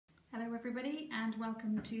everybody, and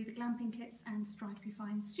welcome to the Glamping Kits and Stripy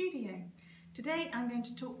Fine studio. Today I'm going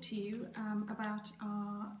to talk to you about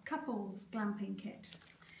our couples glamping kit.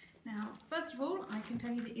 Now, first of all, I can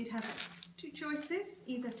tell you that you'd have two choices,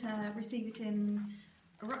 either to receive it in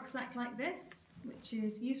a rucksack like this, which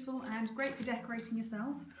is useful and great for decorating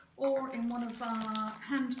yourself, or in one of our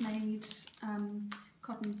handmade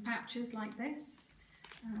cotton pouches like this.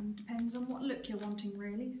 Depends on what look you're wanting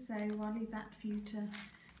really, so I'll leave that for you to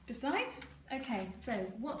decide. Okay, so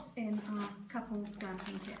what's in our couples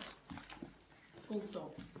glamping kit? All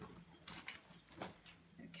sorts.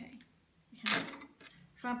 Okay, we have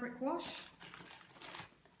fabric wash,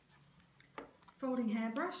 folding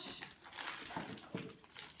hairbrush,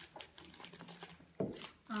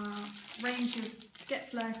 our range of Get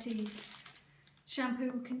Flirty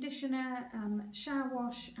shampoo, conditioner, shower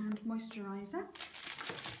wash and moisturiser.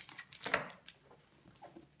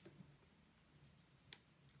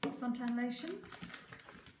 Suntan lotion,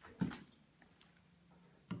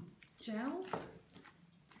 gel,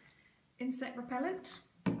 insect repellent,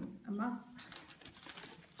 a must,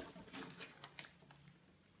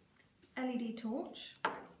 LED torch,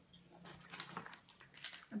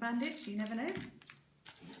 a bandage, you never know,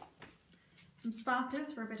 some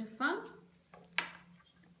sparklers for a bit of fun,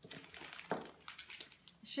 a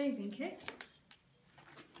shaving kit,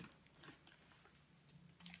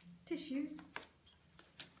 tissues,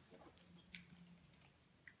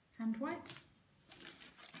 hand wipes,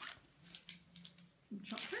 some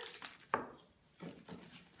chocolate, a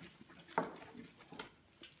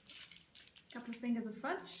couple of fingers of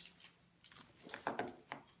fudge,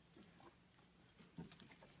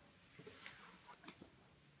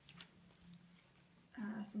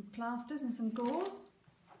 some plasters and some gauze,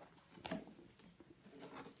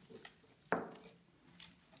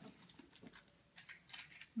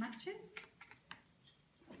 matches,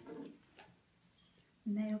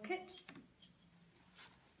 nail kit,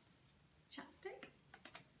 chapstick,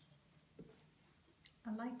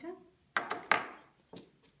 a lighter,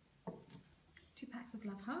 2 packs of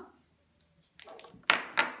love hearts,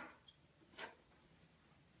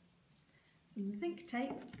 some zinc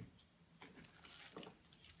tape,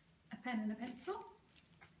 a pen and a pencil,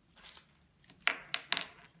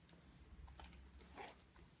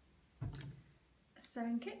 a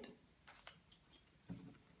sewing kit,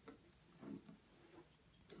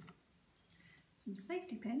 some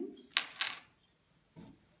safety pins,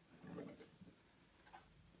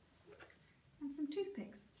 and some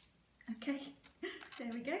toothpicks. Okay,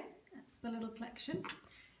 there we go, that's the little collection.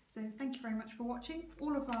 So thank you very much for watching.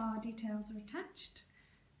 All of our details are attached.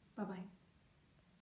 Bye bye.